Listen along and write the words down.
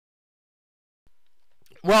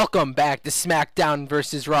Welcome back to Smackdown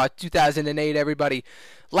versus Raw 2008, everybody.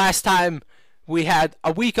 Last time we had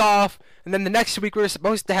a week off, and then the next week we were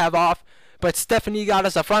supposed to have off, but Stephanie got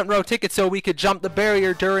us a front row ticket so we could jump the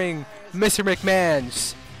barrier during Mr.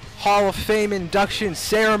 McMahon's Hall of Fame induction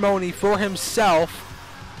ceremony for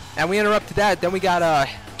himself. And we interrupted that. Then we got a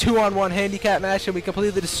 2-on-1 handicap match, and we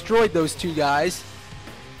completely destroyed those two guys.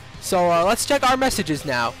 So let's check our messages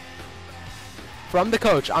now. From the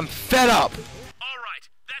coach, I'm fed up.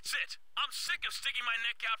 That's it. I'm sick of sticking my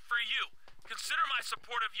neck out for you. Consider my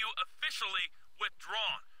support of you officially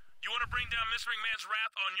withdrawn. You want to bring down Mr. McMahon's wrath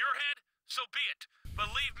on your head? So be it. But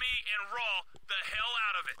leave me and Raw the hell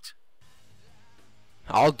out of it.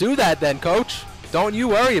 I'll do that then, Coach. Don't you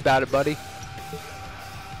worry about it, buddy.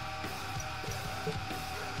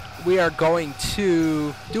 We are going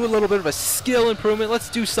to do a little bit of a skill improvement. Let's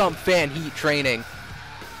do some fan heat training.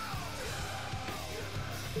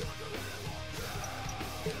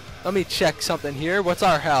 Let me check something here. What's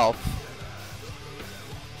our health?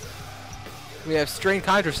 We have strain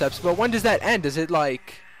contracepts, but when does that end? Does it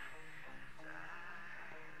like...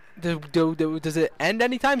 does it end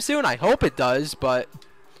anytime soon? I hope it does, but...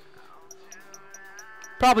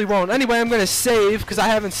 probably won't. Anyway, I'm going to save, because I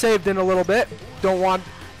haven't saved in a little bit. Don't want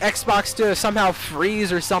Xbox to somehow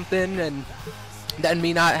freeze or something, and then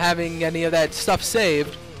me not having any of that stuff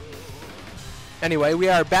saved. Anyway, we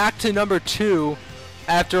are back to number 2.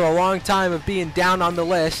 After a long time of being down on the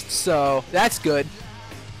list, so that's good.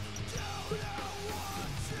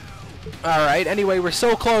 Alright, anyway, we're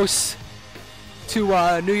so close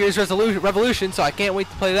to New Year's Revolution, so I can't wait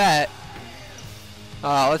to play that.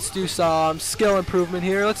 Let's do some skill improvement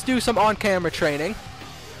here. Let's do some on-camera training.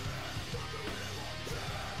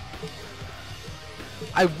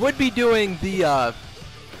 I would be doing the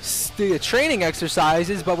training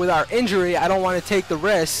exercises, but with our injury, I don't want to take the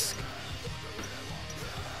risk.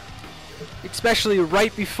 Especially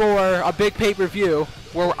right before a big pay-per-view,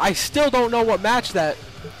 where I still don't know what match that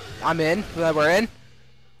we're in.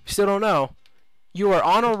 Still don't know. You are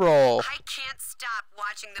on a roll. I can't stop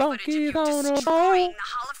watching the footage of you destroying the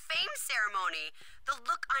Hall of Fame ceremony. The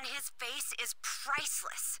look on his face is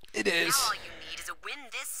priceless. It is. Now all you need is a win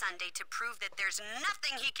this Sunday to prove that there's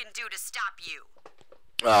nothing he can do to stop you.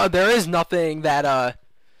 There is nothing that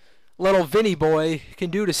little Vinny boy can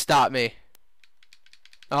do to stop me.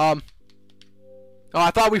 Oh, I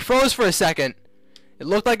thought we froze for a second. It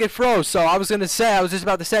looked like it froze, so I was just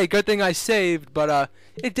about to say, good thing I saved, but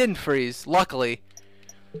it didn't freeze, luckily.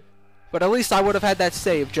 But at least I would have had that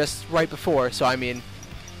saved just right before, so I mean.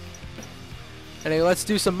 Anyway, let's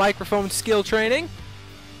do some microphone skill training.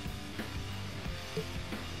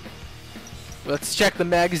 Let's check the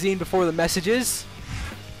magazine before the messages.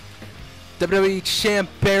 WWE Champ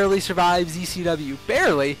barely survives ECW.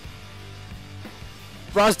 Barely?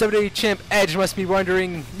 Raw's WWE Champ Edge must be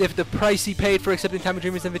wondering if the price he paid for accepting Tommy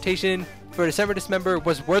Dreamer's invitation for a December dismember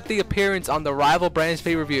was worth the appearance on the rival brand's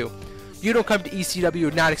pay-per-view. You don't come to ECW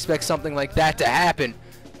and not expect something like that to happen,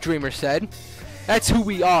 Dreamer said. That's who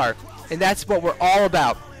we are, and that's what we're all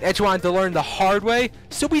about. Edge wanted to learn the hard way,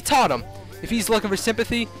 so we taught him. If he's looking for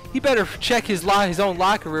sympathy, he better check his own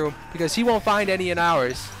locker room, because he won't find any in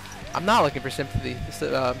ours. I'm not looking for sympathy,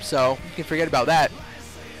 so you can forget about that.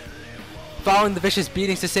 Following the vicious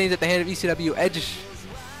beatings sustained at the hand of ECW,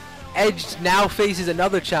 Edge now faces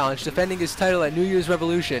another challenge, defending his title at New Year's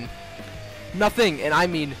Revolution. Nothing, and I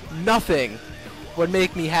mean nothing, would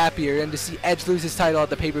make me happier than to see Edge lose his title at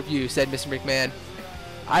the pay-per-view, said Mr. McMahon.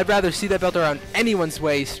 I'd rather see that belt around anyone's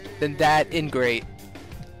waist than that ingrate.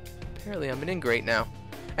 Apparently I'm an ingrate now.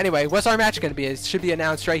 Anyway, what's our match going to be? It should be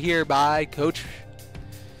announced right here by Coach.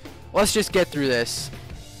 Let's just get through this.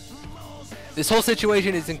 This whole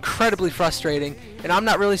situation is incredibly frustrating, and I'm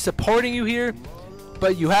not really supporting you here,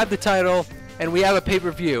 but you have the title, and we have a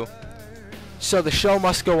pay-per-view, so the show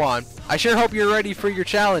must go on. I sure hope you're ready for your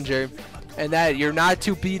challenger, and that you're not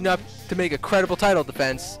too beaten up to make a credible title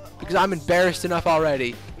defense, because I'm embarrassed enough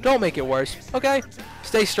already. Don't make it worse, okay?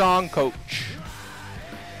 Stay strong, Coach.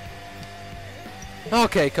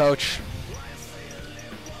 Okay, Coach.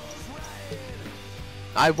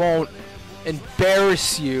 I won't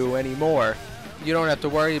embarrass you anymore. You don't have to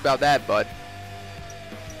worry about that, bud.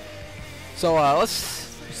 So let's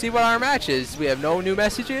see what our match is. We have no new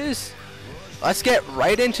messages. Let's get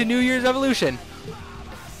right into New Year's Revolution.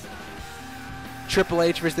 Triple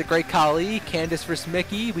H versus the Great Khali, Candice versus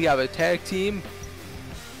Mickey. We have a tag team.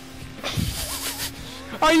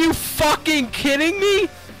 Are you fucking kidding me?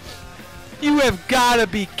 You have gotta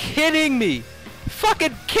be kidding me.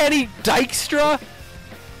 Fucking Kenny Dykstra?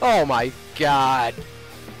 Oh my god.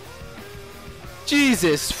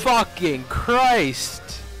 Jesus fucking Christ.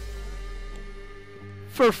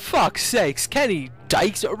 For fuck's sakes, Kenny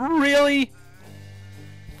Dykstra, really?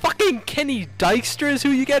 Fucking Kenny Dykstra is who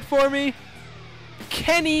you get for me?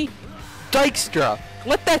 Kenny Dykstra.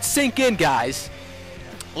 Let that sink in, guys.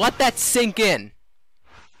 Let that sink in.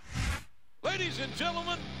 Ladies and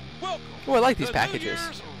gentlemen, welcome. Oh, I like these to packages. New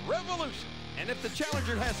Year's Revolution. And if the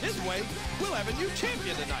challenger has his way, we'll have a new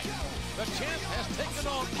champion tonight. The champ has taken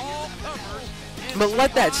on all comers. But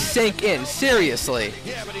let that sink in, seriously.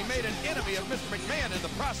 Yeah, but he made an enemy of Mr. McMahon in the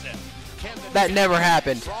process. That never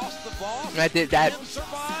happened. Cross the ball. That did that.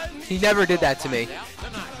 He never did that to me.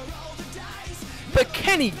 But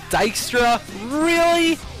Kenny Dykstra,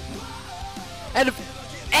 really? Out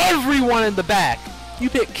of everyone in the back, you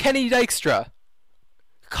pick Kenny Dykstra.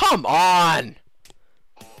 Come on.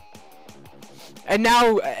 And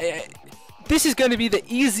now, this is going to be the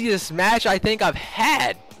easiest match I think I've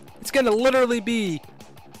had. It's going to literally be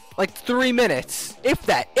like 3 minutes. If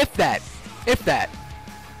that.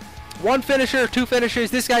 One finisher, 2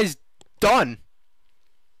 finishers, this guy's done.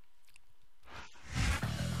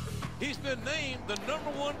 He's been named the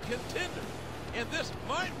 #1 contender, and this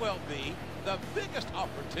might well be the biggest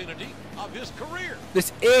opportunity of his career.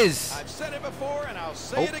 This is. I've said it before, and I'll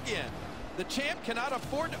say it again. The champ cannot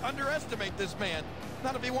afford to underestimate this man,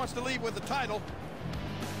 not if he wants to leave with the title.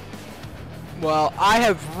 Well, I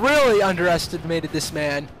have really underestimated this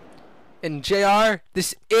man. And JR,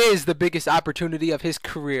 this is the biggest opportunity of his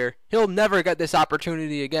career. He'll never get this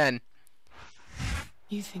opportunity again.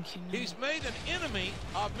 You think you know? He's made an enemy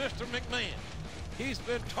of Mr. McMahon. He's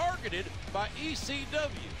been targeted by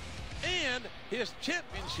ECW. And his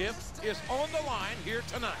championship is on the line here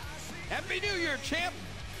tonight. Happy New Year, champ!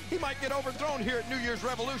 He might get overthrown here at New Year's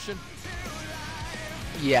Revolution.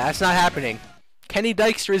 Yeah, that's not happening. Kenny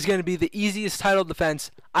Dykstra is going to be the easiest title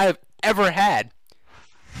defense I have ever had.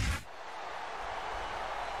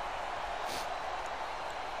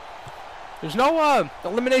 There's no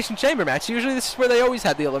Elimination Chamber match. Usually this is where they always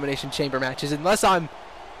have the Elimination Chamber matches, unless I'm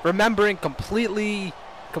remembering completely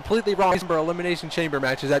wrong. I remember Elimination Chamber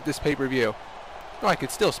matches at this pay-per-view. Oh, I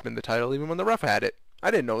could still spin the title even when the ref had it.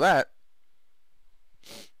 I didn't know that.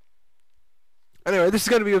 Anyway, this is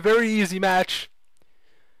going to be a very easy match.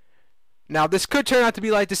 Now, this could turn out to be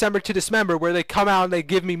like December to Dismember, where they come out and they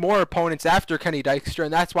give me more opponents after Kenny Dykstra,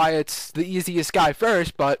 and that's why it's the easiest guy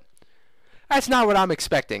first, but that's not what I'm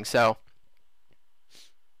expecting, so.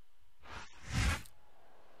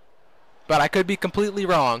 But I could be completely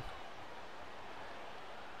wrong.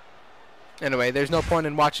 Anyway, there's no point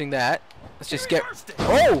in watching that. Let's just get...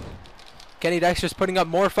 Oh! Kenny Dykstra's putting up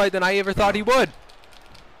more fight than I ever thought he would.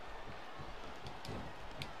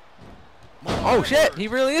 Oh shit, he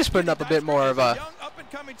really is putting up a bit more of a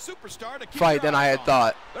fight than I had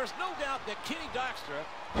thought. There's no doubt that Kenny Dykstra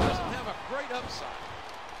doesn't have a great upside,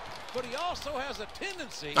 but he also has a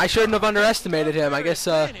tendency. I shouldn't have underestimated him. I guess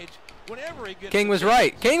King was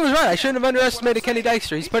right. King was right. I shouldn't have underestimated Kenny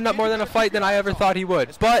Dykstra. He's putting up more than a fight than I ever thought he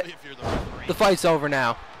would. But the fight's over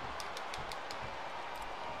now.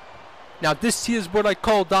 Now this is what I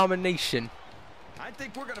call domination. I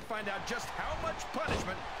think we're going to find out just how much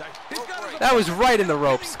punishment that was right in the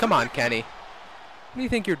ropes. Come on, Kenny. What do you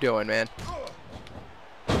think you're doing, man?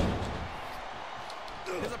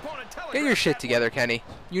 Get your shit together, Kenny.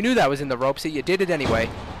 You knew that was in the ropes, yet you did it anyway.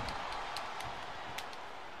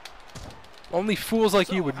 Only fools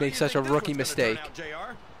like you would make such a rookie mistake.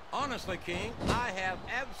 Honestly, King, I have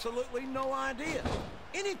absolutely no idea.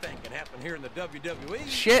 Anything can happen here in the WWE.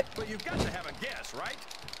 Shit. But you've got to have a guess, right?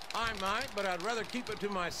 I might, but I'd rather keep it to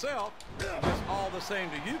myself. It's all the same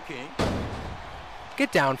to you, King.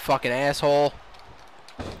 Get down, fucking asshole.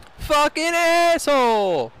 Fucking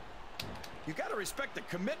asshole. You got to respect the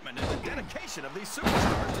commitment and the dedication of these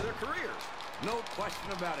superstars to their careers. No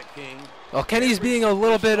question about it, King. Well, Kenny's being a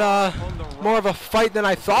little bit more of a fight than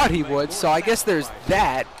I thought he would, so I guess there's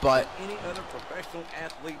that, but any other professional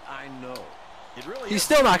athlete I know. He's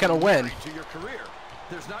still not going to win. To your career.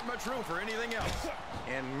 There's not much room for anything else.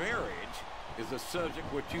 And marriage is a subject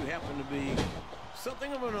which you happen to be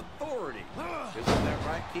something of an authority. Isn't that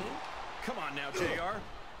right, King? Come on now, JR.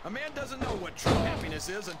 A man doesn't know what true happiness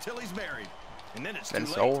is until he's married. And then it's too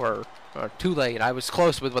late. Over. Too late. I was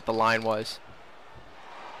close with what the line was.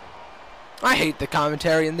 I hate the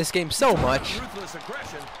commentary in this game so much. Ruthless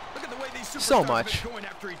aggression. Look at the way these superstars So much. have been going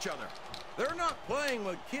after each other. They're not playing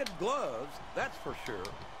with kid gloves, that's for sure.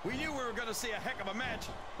 We knew we were going to see a heck of a match,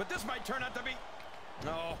 but this might turn out to be...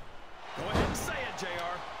 No. Go ahead and say it,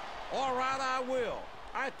 JR. All right, I will.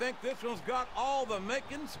 I think this one's got all the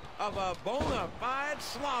makings of a bona fide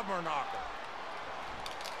slobber knocker.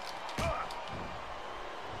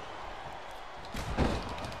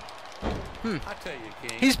 I tell you,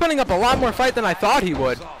 King, He's putting up a lot more fight than I thought he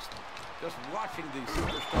would. Just watching these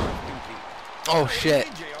superstars compete. Oh shit.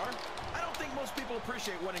 Hey, JR, I don't think most people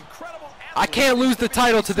appreciate what incredible I can't lose the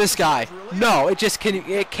title to this guy. No, it just can't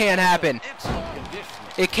happen. Excellent conditioning.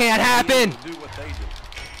 It can't happen. Do what they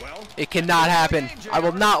do. Well, It cannot happen. I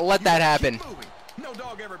will not let that happen. keep moving. No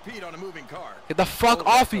dog ever peed on a moving car. Get the fuck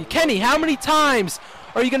off me. Kenny, how many times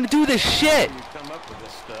are you gonna do this shit? You come up with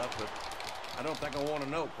this stuff, but I don't think I want to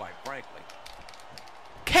know, quite frankly.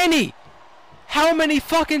 Kenny! How many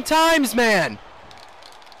fucking times, man?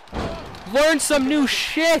 Learn some new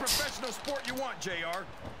shit. Professional sport you want, JR,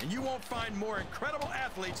 and you won't find more incredible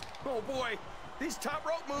athletes. Oh boy, these top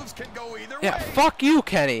rope moves can go either Yeah, way. fuck you,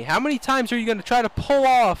 Kenny. How many times are you gonna try to pull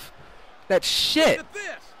off that shit? Look at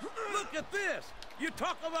this. Look at this. You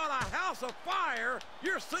talk about a house of fire,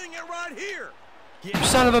 you're seeing it right here. Yeah, You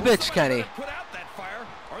son of a bitch, somebody Kenny. better put out that fire,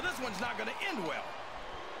 or this one's not going to end well.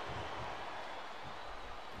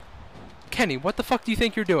 Kenny, what the fuck do you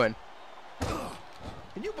think you're doing?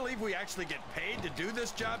 Can you believe we actually get paid to do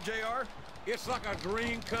this job, JR? It's like a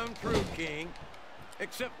dream come true, King.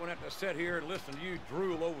 Except when I have to sit here and listen to you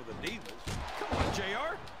drool over the divas. Come on,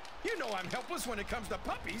 JR. You know I'm helpless when it comes to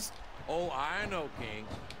puppies. Oh, I know, King.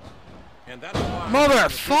 And that's why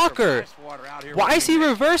Motherfucker! Why is he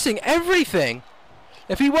reversing everything?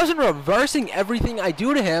 If he wasn't reversing everything I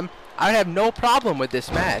do to him, I'd have no problem with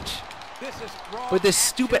this match. But this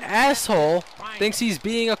stupid asshole thinks he's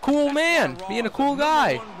being a cool man, being a cool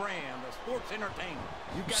guy.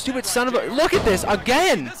 You stupid son of a... Look at this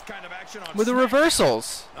again! This kind of action on With the Smackdown.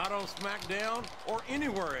 reversals. Not on Smackdown or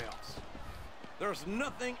anywhere else. There's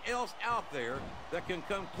nothing else out there that can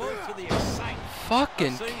come close to the excitement.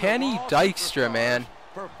 Fucking of seeing the Kenny Raw Dykstra, superstars man.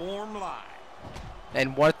 Perform live.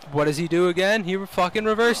 And what does he do again? He fucking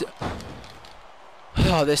reverses.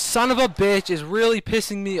 Oh, this son of a bitch is really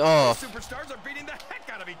pissing me off. Superstars are beating the heck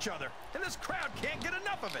out of each other, and this crowd can't get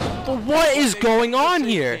enough of it. But what is going on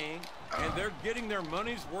here? And they're getting their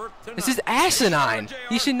money's worth tonight. This is asinine.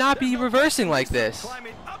 He should not be reversing like this.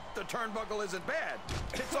 Climbing up the turnbuckle isn't bad.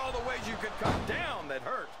 It's all the ways you could come down that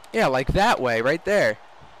hurt. Yeah, like that way, right there.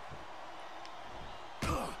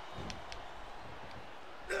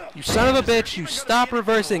 You son of a bitch, you stop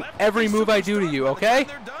reversing every move I do to you, okay?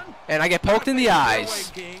 And I get poked in the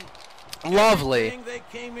eyes. Lovely. Everything they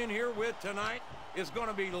came in here with tonight is going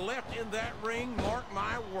to be left in that ring, mark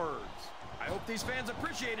my words. I hope these fans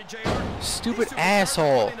appreciate it, JR. Stupid These superstars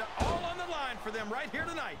asshole. are putting it all on the line for them right here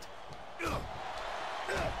tonight.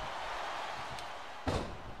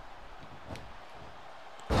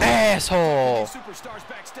 Asshole. Superstars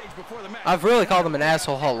backstage before the match. I've really called him an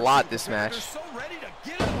asshole a lot this match. They're so ready to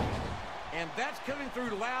get it on. And that's coming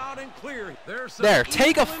through loud and clear. There's some There,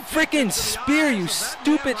 take a evil freaking intentions in the spear, eyes you of that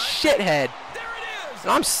stupid man right shithead. There it is.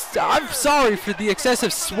 And I'm sorry for the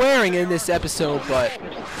excessive swearing in this episode, but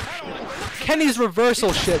Kenny's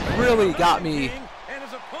reversal shit really got me And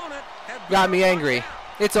his opponent had angry.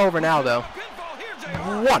 It's over now though. Pinfall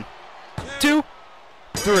here, JR. 1, 2,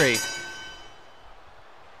 3.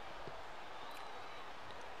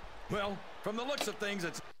 Well, from the looks of things,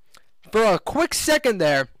 it's For a quick second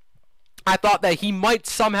there, I thought that he might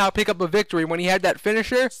somehow pick up a victory when he had that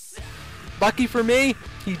finisher. Lucky for me,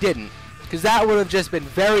 he didn't, because that would have just been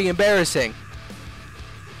very embarrassing.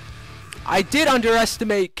 I did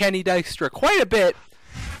underestimate Kenny Dykstra quite a bit,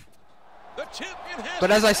 the champion has but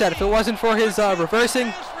as I said, if it wasn't for his reversing,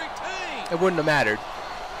 has retained. it wouldn't have mattered.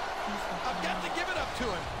 I've got to give it up to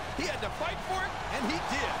him. He had to fight for it, and he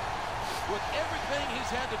did. With everything he's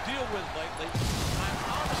had to deal with lately, I'm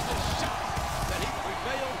honestly shocked that he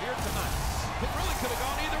prevailed here tonight. It really could have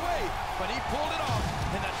gone either way, but he pulled it off,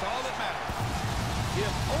 and that's all that matters.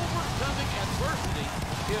 If overcoming adversity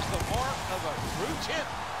is the mark of a true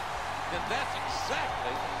champion, then that's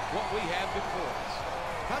exactly what we have before us.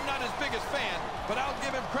 I'm not his biggest fan, but I'll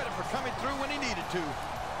give him credit for coming through when he needed to.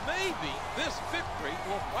 Maybe this victory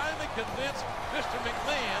will finally convince Mr.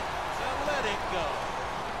 McMahon to let it go.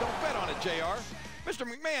 Don't bet on it, JR. Mr.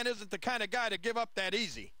 McMahon isn't the kind of guy to give up that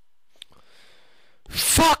easy.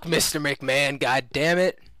 Fuck Mr. McMahon, god damn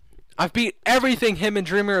it. I've beat everything him and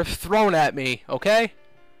Dreamer have thrown at me, okay?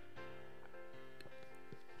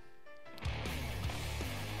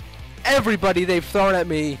 Everybody they've thrown at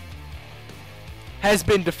me has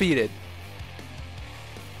been defeated.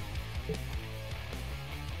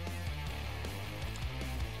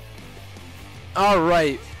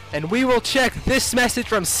 Alright, and we will check this message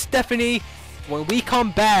from Stephanie when we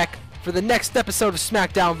come back for the next episode of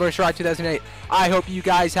Smackdown vs. Raw 2008. I hope you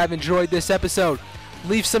guys have enjoyed this episode.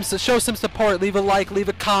 Show some support, leave a like, leave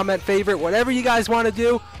a comment, favorite, whatever you guys want to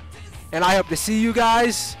do. And I hope to see you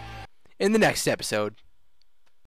guys in the next episode.